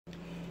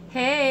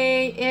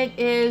Hey, it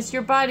is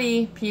your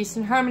buddy, Peace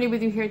and Harmony,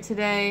 with you here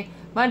today.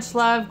 Much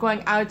love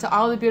going out to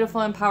all the beautiful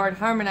empowered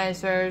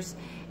harmonizers.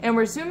 And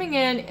we're zooming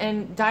in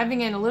and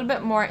diving in a little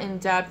bit more in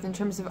depth in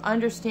terms of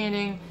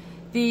understanding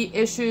the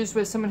issues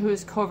with someone who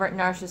is covert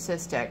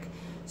narcissistic,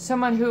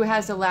 someone who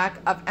has a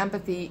lack of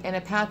empathy and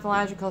a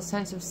pathological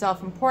sense of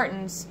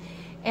self-importance.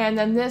 And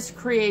then this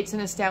creates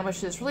and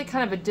establishes really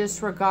kind of a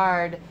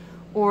disregard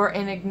or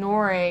an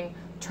ignoring,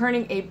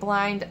 turning a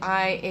blind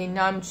eye, a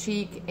numb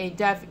cheek, a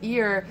deaf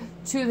ear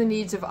to the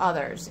needs of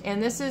others.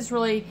 And this is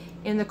really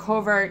in the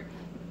covert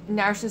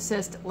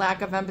narcissist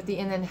lack of empathy,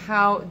 and then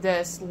how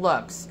this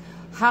looks,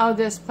 how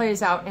this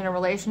plays out in a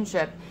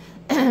relationship.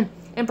 And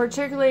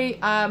particularly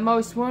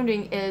most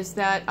wounding is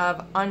that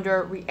of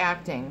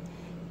underreacting,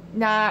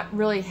 not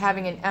really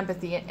having an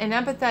empathy, an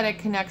empathetic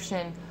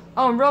connection.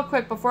 Oh, and real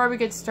quick, before we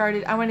get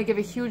started, I want to give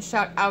a huge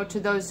shout out to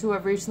those who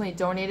have recently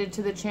donated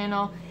to the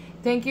channel.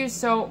 Thank you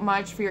so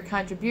much for your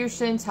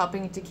contributions,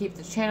 helping to keep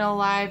the channel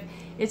alive.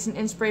 It's an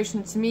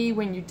inspiration to me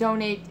when you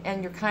donate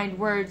and your kind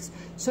words.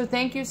 So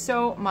thank you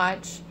so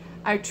much.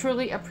 I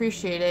truly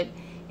appreciate it.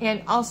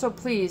 And also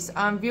please,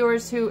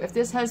 viewers who, if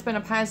this has been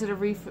a positive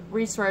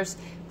resource,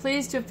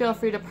 please do feel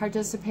free to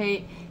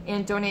participate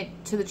and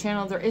donate to the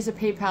channel. There is a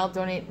PayPal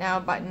Donate Now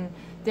button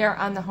there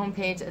on the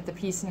homepage at the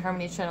Peace and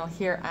Harmony channel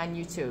here on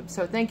YouTube.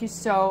 So thank you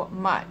so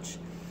much.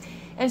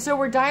 And so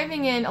we're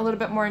diving in a little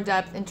bit more in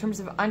depth in terms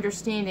of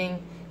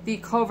understanding the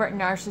covert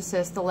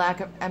narcissist, the lack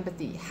of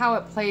empathy, how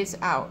it plays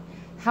out,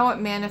 how it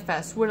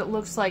manifests, what it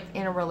looks like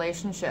in a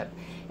relationship,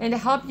 and to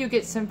help you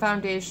get some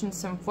foundation,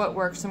 some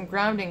footwork, some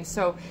grounding,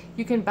 so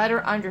you can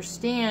better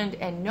understand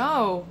and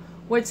know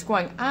what's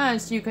going on,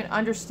 so you can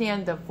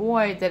understand the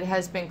void that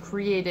has been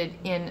created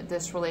in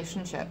this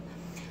relationship.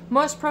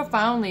 Most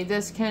profoundly,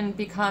 this can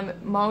become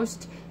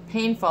most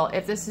painful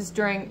if this is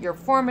during your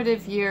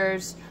formative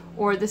years,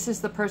 or this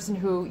is the person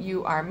who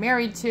you are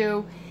married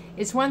to.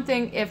 It's one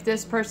thing if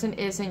this person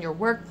is in your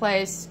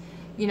workplace,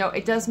 you know,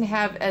 it doesn't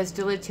have as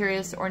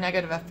deleterious or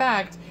negative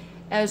effect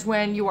as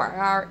when you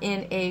are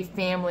in a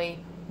family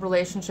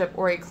relationship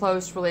or a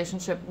close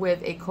relationship with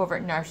a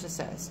covert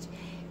narcissist.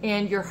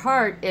 And your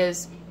heart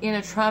is in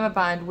a trauma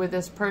bond with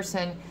this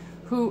person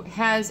who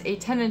has a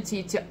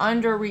tendency to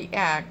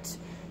underreact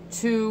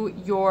to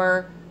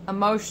your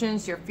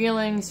emotions, your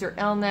feelings, your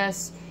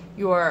illness,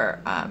 your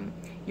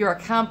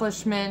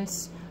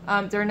accomplishments.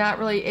 They're not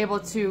really able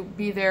to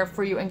be there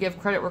for you and give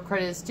credit where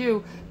credit is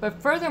due.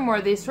 But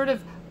furthermore, they sort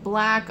of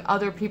black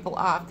other people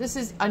off. This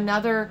is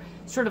another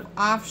sort of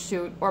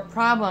offshoot or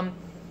problem.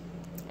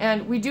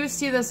 And we do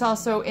see this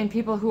also in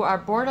people who are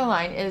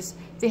borderline, is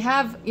they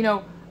have, you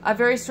know, a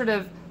very sort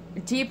of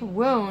deep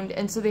wound,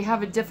 and so they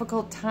have a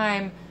difficult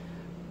time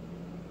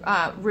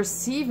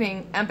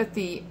receiving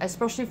empathy,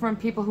 especially from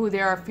people who they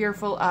are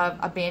fearful of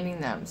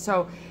abandoning them.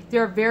 So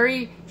they're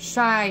very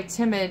shy,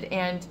 timid,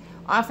 and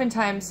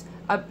oftentimes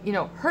you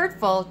know,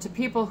 hurtful to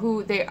people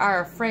who they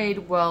are afraid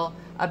will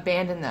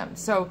abandon them.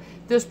 So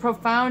this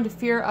profound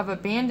fear of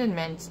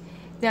abandonment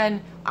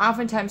then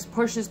oftentimes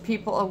pushes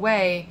people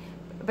away,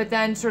 but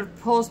then sort of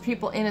pulls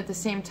people in at the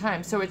same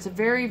time. So it's a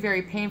very,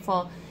 very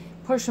painful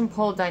push and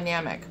pull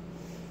dynamic.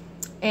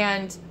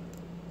 And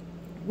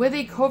with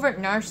a covert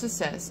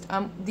narcissist,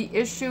 the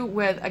issue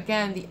with,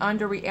 again, the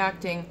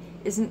underreacting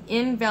is an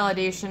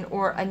invalidation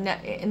or a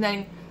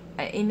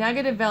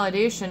negative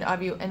validation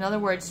of you. In other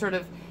words, sort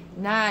of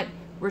not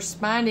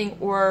responding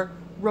or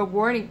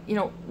rewarding. You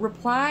know,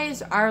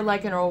 replies are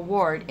like an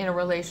reward in a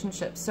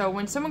relationship. So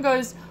when someone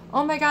goes,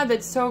 oh my God,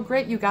 that's so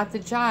great, you got the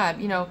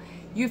job, you know,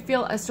 you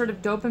feel a sort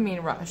of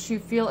dopamine rush. You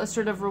feel a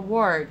sort of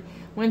reward.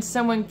 When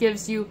someone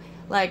gives you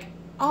like,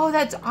 oh,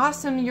 that's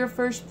awesome, your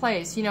first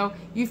place, you know,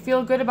 you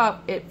feel good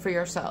about it for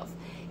yourself.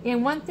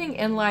 And one thing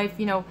in life,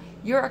 you know,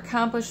 your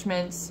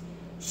accomplishments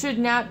should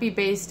not be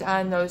based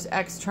on those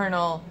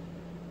external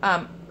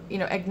you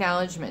know,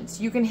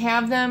 acknowledgments. You can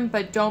have them,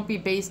 but don't be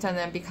based on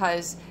them,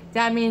 because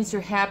that means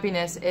your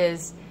happiness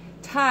is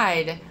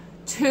tied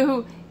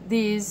to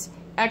these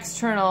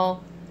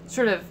external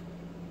sort of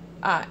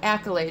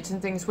accolades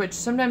and things, which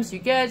sometimes you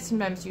get,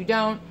 sometimes you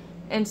don't.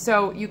 And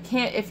so you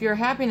can't, if your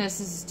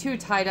happiness is too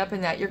tied up in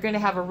that, you're going to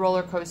have a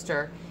roller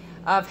coaster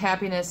of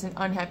happiness and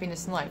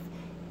unhappiness in life.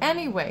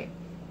 Anyway,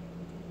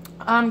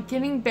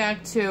 getting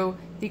back to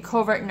the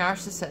covert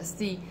narcissist,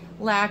 the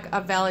lack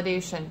of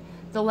validation,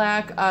 the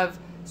lack of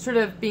sort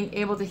of being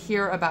able to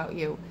hear about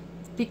you,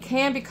 it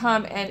can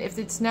become, and if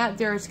it's not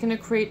there, it's going to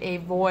create a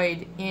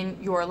void in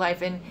your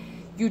life, and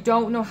you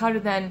don't know how to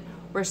then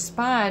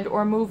respond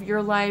or move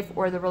your life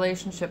or the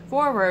relationship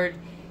forward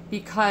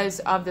because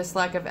of this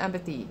lack of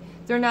empathy.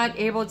 They're not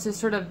able to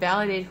sort of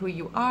validate who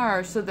you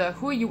are, so the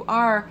who you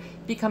are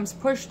becomes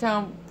pushed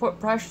down,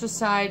 brushed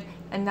aside,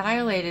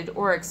 annihilated,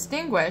 or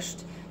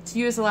extinguished, to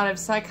use a lot of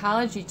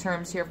psychology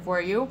terms here for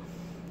you.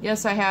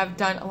 Yes, I have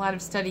done a lot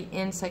of study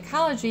in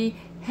psychology,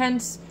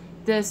 hence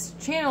this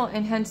channel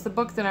and hence the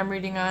book that I'm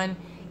reading on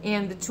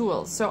and the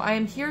tools. So I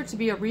am here to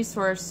be a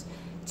resource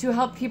to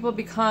help people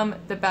become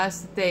the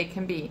best that they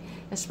can be,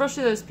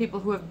 especially those people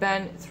who have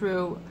been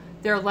through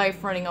their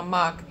life running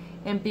amok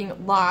and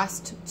being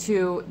lost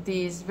to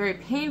these very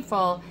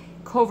painful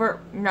covert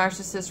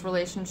narcissist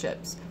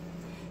relationships.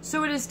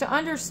 So it is to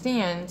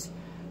understand,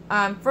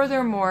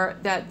 furthermore,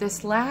 that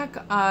this lack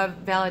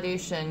of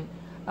validation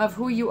of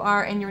who you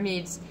are and your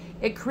needs,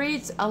 it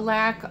creates a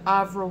lack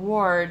of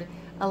reward,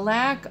 a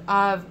lack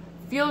of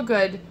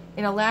feel-good,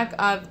 and a lack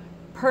of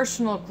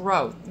personal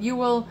growth. You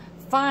will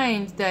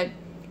find that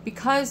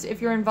because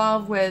if you're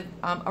involved with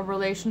a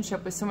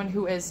relationship with someone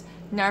who is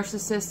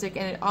narcissistic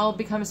and it all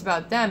becomes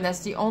about them, that's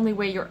the only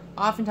way you're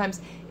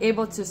oftentimes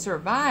able to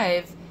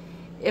survive.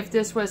 If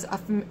this was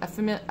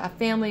a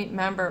family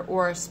member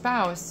or a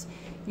spouse,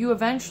 you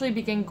eventually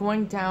begin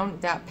going down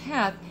that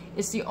path.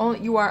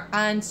 You are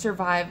on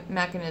survive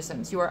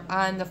mechanisms. You are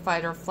on the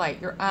fight or flight.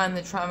 You're on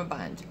the trauma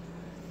bond.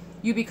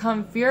 You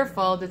become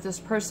fearful that this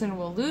person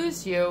will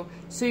lose you,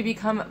 so you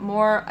become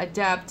more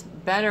adept,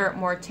 better,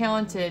 more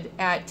talented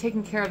at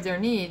taking care of their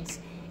needs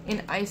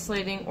in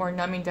isolating or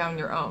numbing down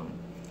your own.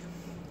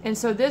 And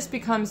so this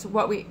becomes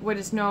what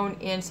is known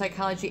in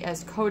psychology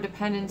as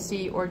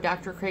codependency, or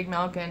Dr. Craig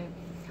Malkin,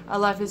 I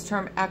love his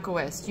term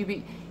echoist.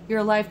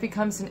 Your life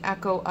becomes an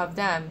echo of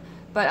them.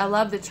 But I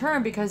love the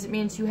term because it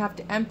means you have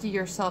to empty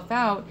yourself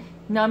out,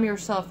 numb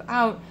yourself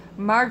out,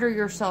 martyr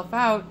yourself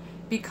out,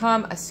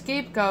 become a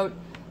scapegoat,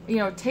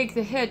 take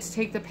the hits,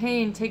 take the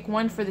pain, take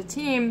one for the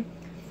team,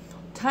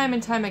 time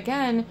and time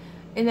again,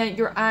 and then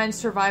you're on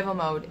survival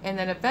mode. And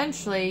then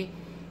eventually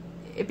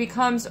it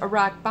becomes a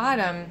rock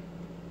bottom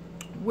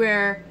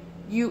where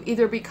you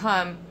either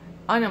become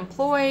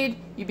unemployed,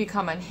 you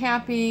become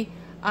unhappy,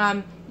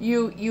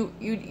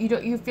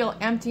 you feel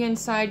empty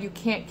inside, you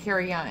can't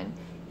carry on.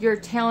 Your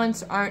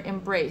talents aren't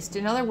embraced.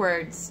 In other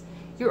words,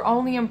 you're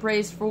only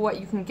embraced for what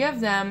you can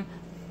give them.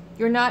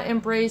 You're not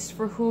embraced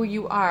for who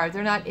you are.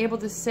 They're not able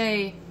to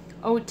say,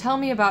 oh, tell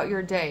me about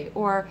your day,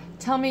 or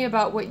tell me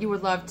about what you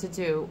would love to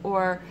do,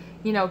 or,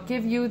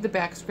 give you the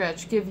back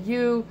scratch, give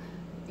you,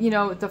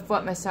 the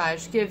foot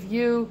massage, give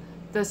you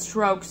the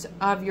strokes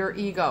of your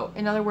ego.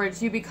 In other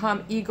words, you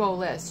become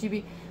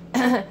egoless.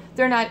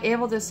 They're not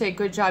able to say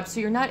good job. So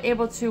you're not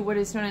able to, what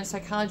is known in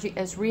psychology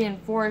as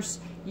reinforce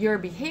your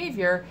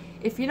behavior.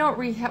 If you don't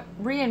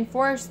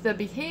reinforce the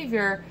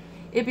behavior,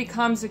 it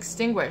becomes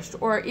extinguished.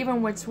 Or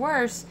even what's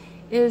worse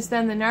is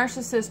then the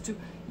narcissist,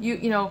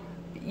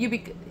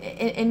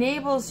 it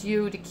enables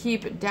you to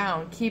keep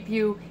down, keep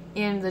you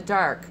in the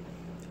dark.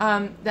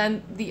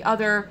 Then the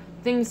other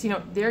things,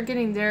 they're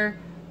getting their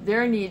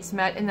needs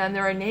met, and then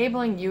they're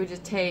enabling you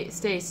to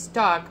stay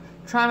stuck,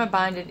 trauma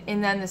bonded,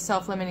 and then the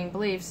self-limiting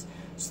beliefs.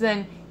 So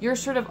then you're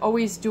sort of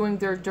always doing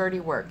their dirty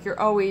work. You're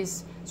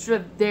always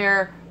sort of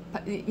their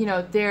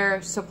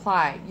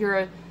supply.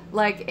 You're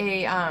like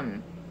a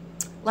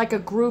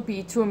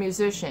groupie to a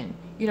musician.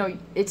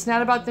 It's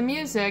not about the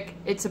music,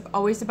 it's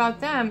always about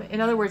them. In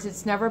other words,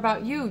 it's never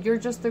about you. You're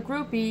just the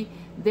groupie,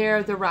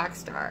 they're the rock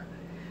star.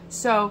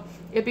 So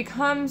it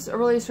becomes a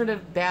really sort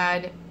of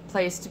bad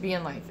place to be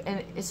in life.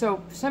 And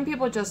so some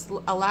people just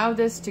allow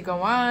this to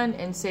go on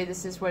and say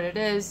this is what it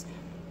is.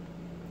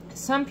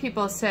 Some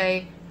people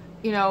say,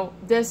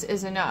 this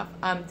is enough.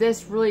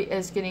 This really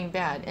is getting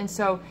bad. And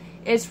so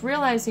it's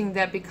realizing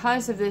that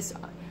because of this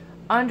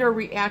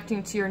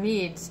under-reacting to your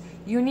needs,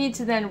 you need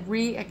to then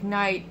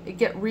reignite,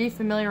 get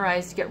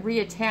refamiliarized, get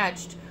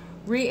reattached,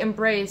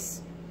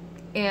 re-embrace,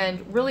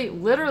 and really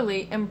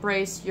literally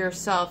embrace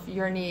yourself,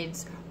 your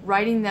needs,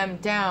 writing them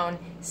down,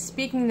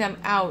 speaking them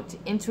out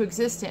into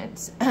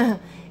existence,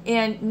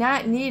 and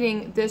not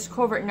needing this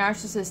covert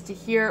narcissist to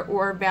hear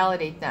or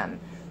validate them.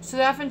 So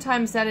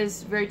oftentimes that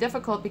is very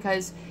difficult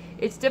because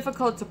it's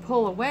difficult to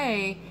pull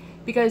away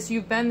because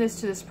you've been this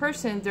to this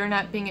person, they're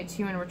not being it to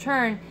you in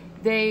return,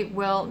 they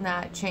will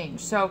not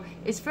change. So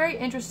it's very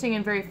interesting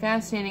and very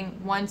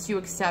fascinating once you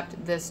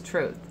accept this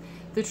truth.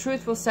 The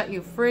truth will set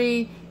you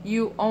free.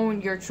 You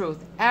own your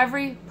truth.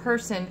 Every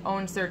person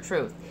owns their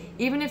truth.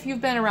 Even if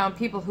you've been around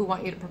people who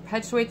want you to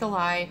perpetuate the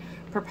lie,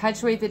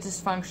 perpetuate the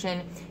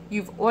dysfunction,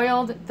 you've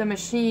oiled the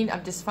machine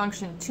of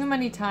dysfunction too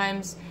many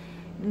times,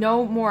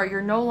 no more.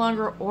 You're no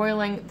longer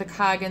oiling the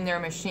cog in their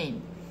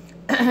machine.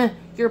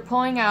 You're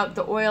pulling out,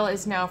 the oil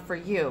is now for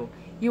you.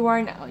 You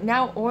are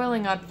now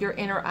oiling up your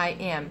inner I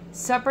am,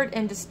 separate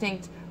and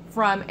distinct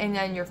from, and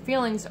then your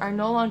feelings are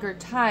no longer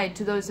tied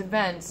to those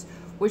events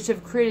which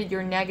have created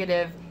your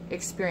negative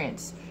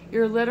experience.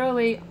 You're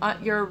literally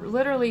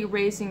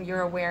raising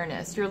your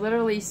awareness. You're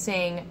literally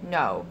saying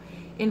no.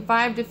 In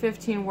 5 to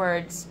 15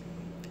 words,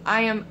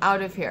 I am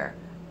out of here.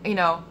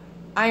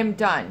 I am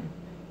done.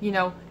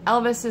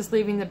 Elvis is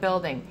leaving the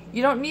building.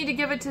 You don't need to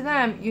give it to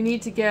them. You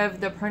need to give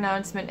the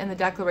pronouncement and the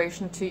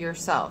declaration to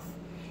yourself.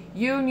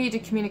 You need to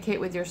communicate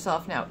with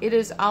yourself now. It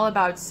is all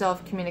about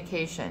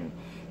self-communication.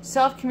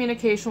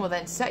 Self-communication will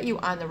then set you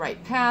on the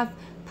right path,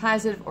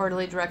 positive,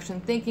 orderly direction,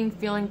 thinking,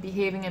 feeling,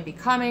 behaving, and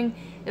becoming.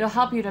 It'll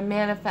help you to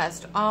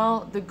manifest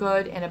all the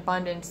good and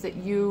abundance that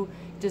you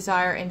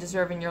desire and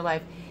deserve in your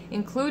life,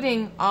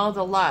 including all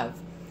the love.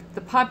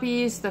 The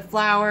puppies, the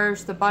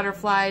flowers, the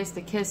butterflies,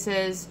 the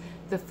kisses,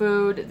 the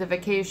food, the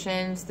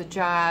vacations, the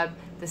job,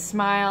 the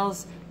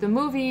smiles, the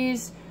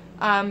movies,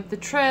 the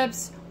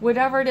trips,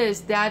 whatever it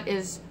is, that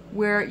is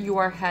where you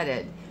are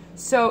headed.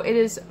 So it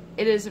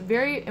is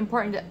very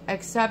important to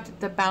accept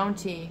the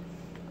bounty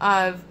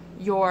of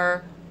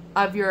your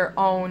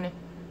own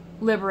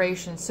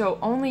liberation. So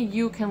only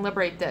you can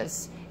liberate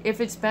this. If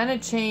it's been a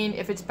chain,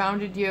 if it's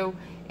bounded you,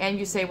 and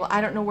you say, well,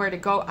 I don't know where to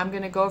go, I'm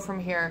going to go from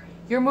here,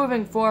 you're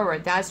moving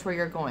forward. That's where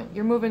you're going.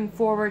 You're moving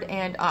forward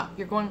and up.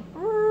 You're going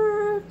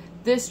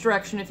this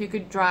direction if you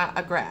could draw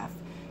a graph.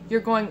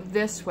 You're going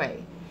this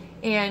way.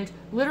 And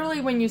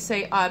literally when you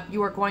say up,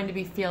 you are going to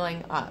be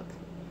feeling up.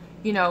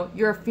 You know,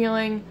 you're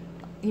feeling,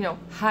 you know,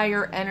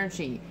 higher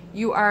energy.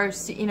 You are,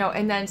 you know,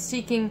 and then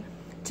seeking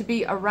to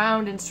be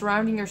around and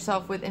surrounding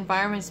yourself with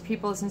environments,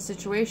 peoples, and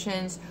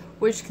situations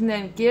which can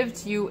then give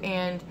to you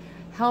and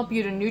help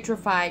you to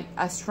neutrify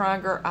a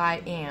stronger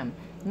I am.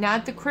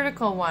 Not the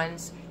critical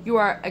ones. You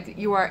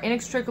are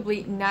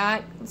inextricably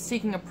not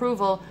seeking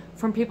approval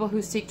from people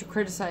who seek to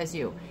criticize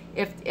you.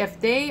 If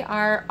they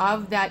are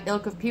of that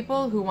ilk of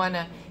people who want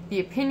to be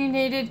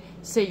opinionated,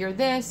 say you're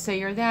this, say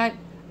you're that,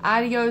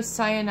 adios,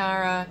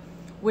 sayonara,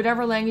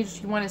 whatever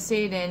language you want to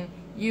say it in,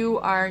 you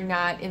are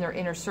not in their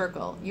inner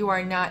circle. You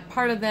are not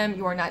part of them.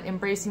 You are not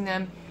embracing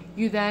them.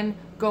 You then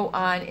go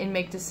on and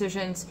make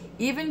decisions.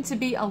 Even to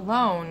be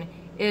alone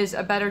is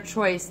a better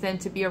choice than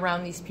to be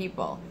around these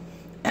people.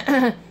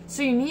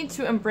 So you need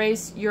to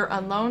embrace your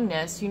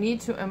aloneness. You need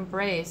to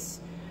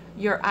embrace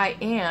your I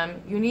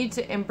am. You need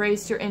to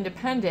embrace your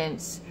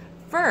independence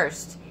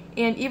first.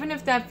 And even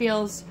if that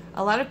feels,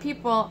 a lot of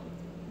people,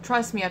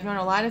 trust me, I've known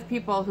a lot of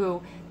people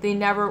who they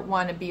never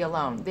want to be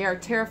alone. They are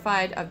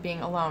terrified of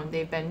being alone.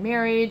 They've been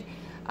married.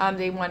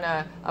 They want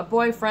a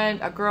boyfriend,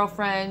 a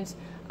girlfriend.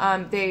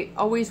 They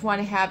always want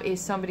to have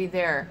somebody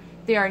there.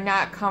 They are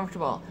not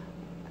comfortable.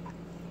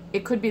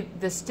 It could be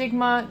the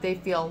stigma. They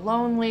feel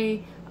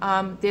lonely.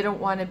 They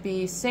don't want to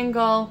be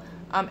single.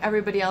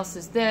 Everybody else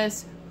is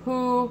this.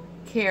 Who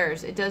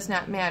cares? It does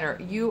not matter.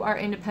 You are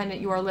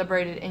independent. You are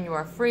liberated, and you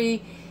are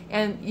free.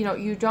 And you know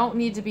you don't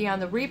need to be on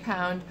the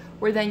repound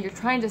where then you're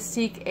trying to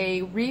seek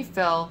a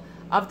refill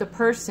of the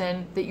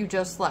person that you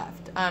just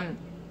left.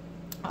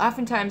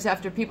 Oftentimes,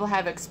 after people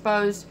have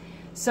exposed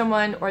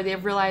someone or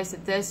they've realized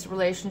that this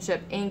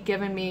relationship ain't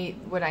giving me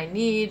what I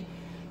need,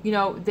 you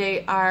know,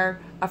 they are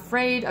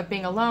afraid of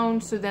being alone,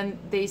 so then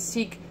they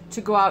seek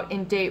to go out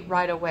and date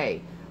right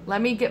away.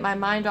 Let me get my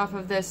mind off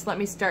of this. Let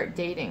me start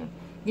dating.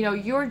 You know,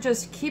 you're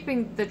just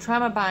keeping the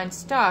trauma bond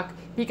stuck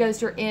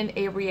because you're in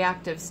a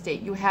reactive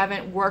state. You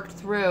haven't worked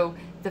through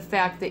the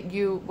fact that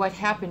what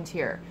happened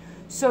here.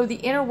 So the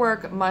inner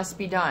work must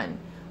be done.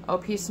 Oh,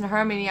 peace and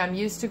harmony. I'm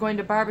used to going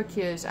to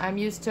barbecues. I'm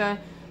used to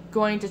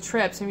going to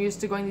trips. I'm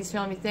used to going to these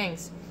family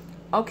things.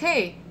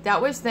 Okay,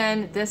 that was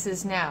then. This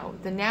is now.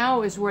 The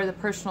now is where the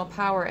personal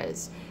power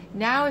is.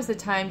 Now is the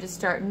time to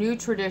start new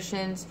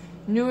traditions,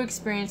 new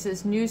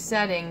experiences, new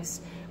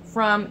settings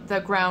from the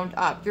ground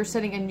up. You're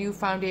setting a new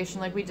foundation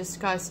like we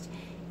discussed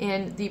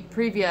in the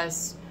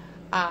previous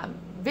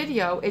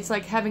video. It's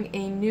like having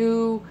a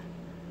new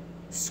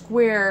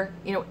square,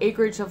 you know,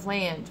 acreage of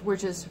land,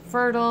 which is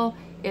fertile.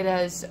 It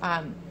has,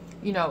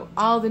 you know,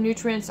 all the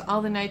nutrients,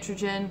 all the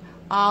nitrogen,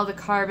 all the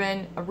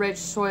carbon, a rich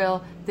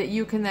soil that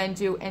you can then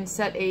do and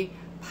set a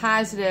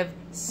positive,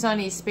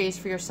 sunny space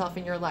for yourself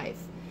in your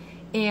life.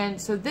 And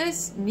so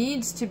this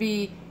needs to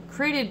be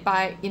created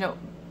by, you know,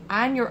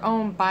 on your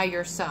own by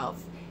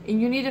yourself. And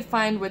you need to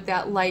find what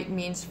that light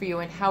means for you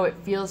and how it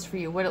feels for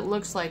you, what it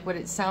looks like, what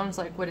it sounds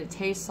like, what it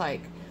tastes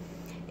like,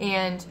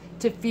 and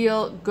to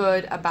feel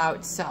good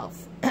about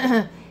self.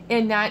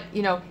 And not,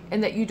 you know,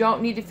 and that you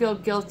don't need to feel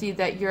guilty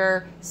that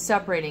you're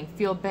separating,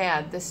 feel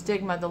bad, the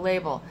stigma, the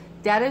label.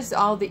 That is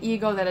all the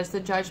ego, that is the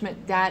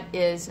judgment, that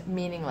is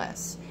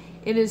meaningless.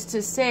 It is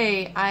to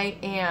say, I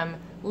am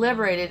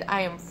liberated,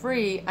 I am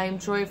free, I am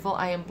joyful,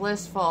 I am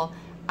blissful,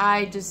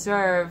 I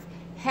deserve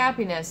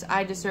happiness,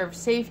 I deserve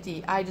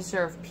safety, I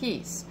deserve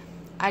peace,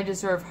 I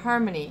deserve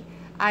harmony,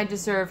 I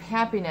deserve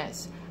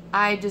happiness,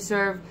 I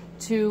deserve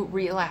to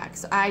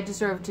relax, I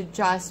deserve to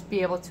just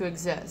be able to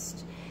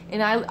exist.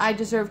 And I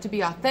deserve to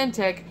be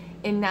authentic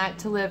and not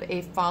to live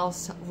a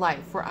false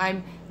life where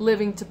I'm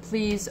living to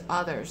please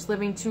others,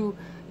 living to,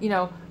 you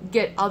know,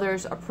 get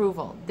others'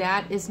 approval.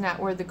 That is not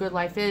where the good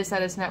life is.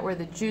 That is not where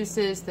the juice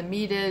is, the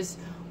meat is,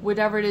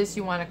 whatever it is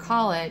you want to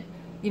call it.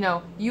 You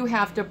know, you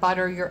have to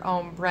butter your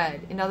own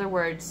bread. In other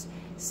words,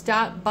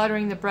 stop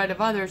buttering the bread of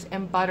others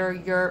and butter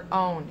your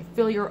own.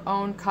 Fill your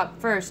own cup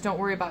first. Don't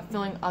worry about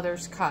filling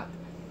others' cup.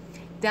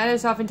 That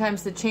is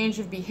oftentimes the change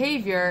of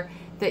behavior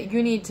that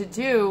you need to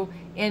do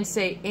and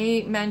say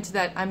amen to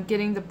that. I'm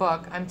getting the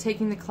book, I'm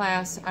taking the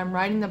class, I'm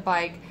riding the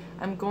bike,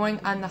 I'm going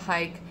on the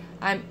hike,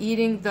 I'm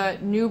eating the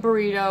new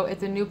burrito at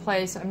the new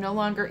place, I'm no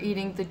longer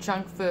eating the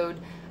junk food,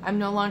 I'm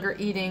no longer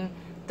eating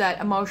that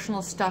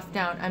emotional stuff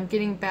down, I'm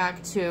getting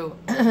back to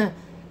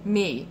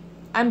me.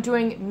 I'm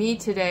doing me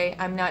today,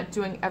 I'm not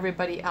doing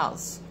everybody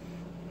else.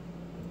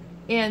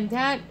 And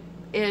that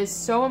is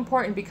so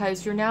important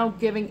because you're now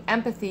giving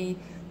empathy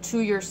to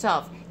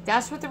yourself.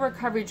 That's what the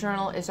Recovery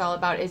Journal is all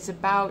about. It's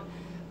about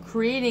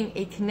creating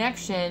a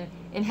connection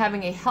and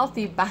having a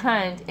healthy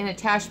bond and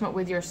attachment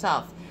with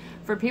yourself.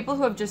 For people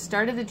who have just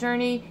started the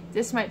journey,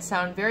 this might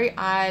sound very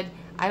odd.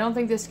 I don't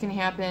think this can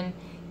happen.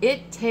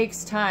 It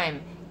takes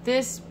time.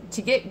 This,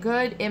 to get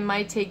good, it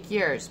might take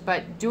years,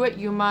 but do it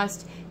you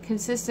must,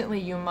 consistently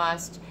you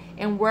must,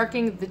 and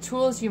working the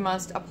tools you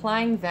must,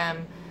 applying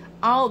them.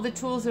 All the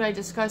tools that I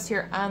discuss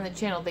here on the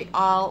channel, they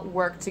all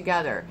work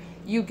together.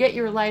 You get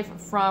your life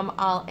from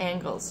all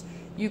angles.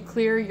 You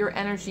clear your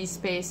energy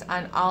space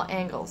on all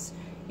angles.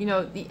 You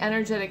know, the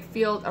energetic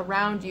field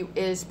around you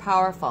is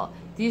powerful.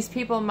 These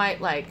people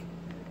might, like,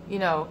 you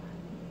know,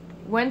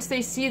 once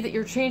they see that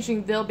you're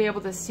changing, they'll be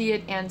able to see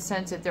it and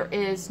sense it. There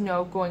is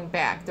no going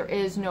back. There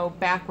is no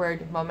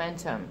backward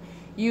momentum.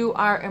 You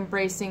are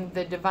embracing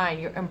the divine.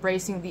 You're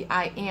embracing the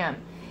I am.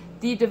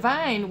 The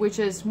divine, which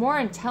is more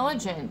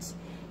intelligent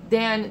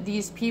than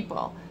these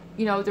people.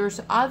 You know,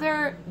 there's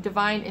other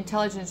divine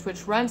intelligence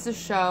which runs the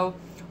show,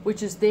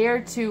 which is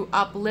there to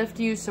uplift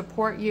you,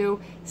 support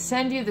you,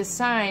 send you the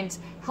signs,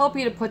 help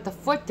you to put the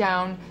foot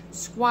down,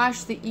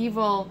 squash the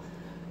evil,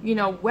 you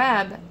know,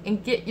 web,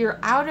 and get you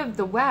out of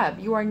the web.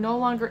 You are no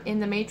longer in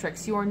the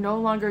matrix. You are no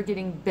longer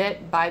getting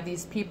bit by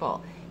these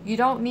people. You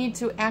don't need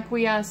to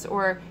acquiesce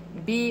or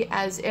be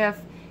as if,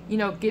 you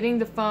know, getting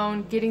the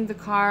phone, getting the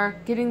car,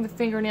 getting the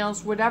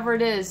fingernails, whatever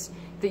it is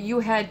that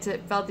you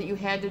felt that you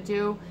had to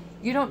do.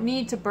 You don't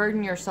need to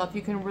burden yourself.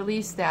 You can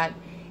release that.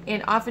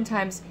 And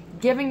oftentimes,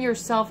 giving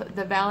yourself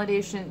the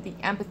validation, the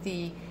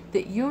empathy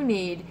that you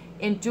need,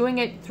 and doing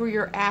it through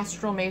your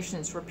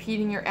affirmations,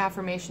 repeating your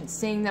affirmations,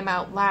 saying them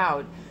out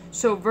loud.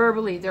 So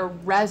verbally, they're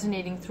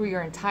resonating through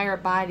your entire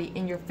body,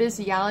 and your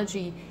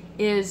physiology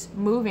is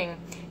moving.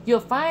 You'll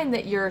find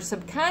that your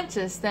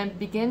subconscious then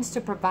begins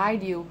to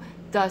provide you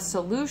the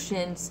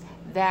solutions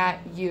that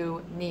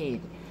you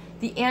need.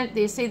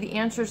 They say the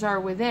answers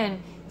are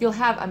within. You'll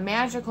have a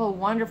magical,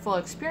 wonderful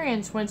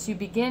experience once you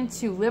begin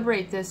to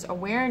liberate this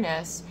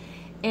awareness,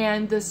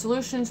 and the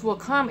solutions will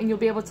come, and you'll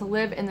be able to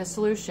live in the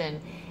solution.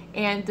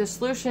 And the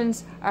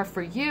solutions are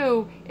for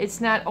you. It's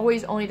not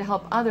always only to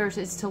help others,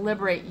 it's to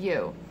liberate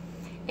you.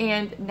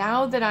 And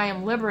now that I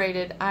am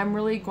liberated, I'm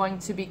really going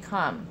to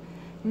become.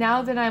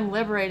 Now that I'm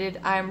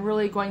liberated, I'm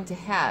really going to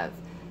have.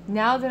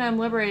 Now that I'm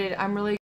liberated, I'm really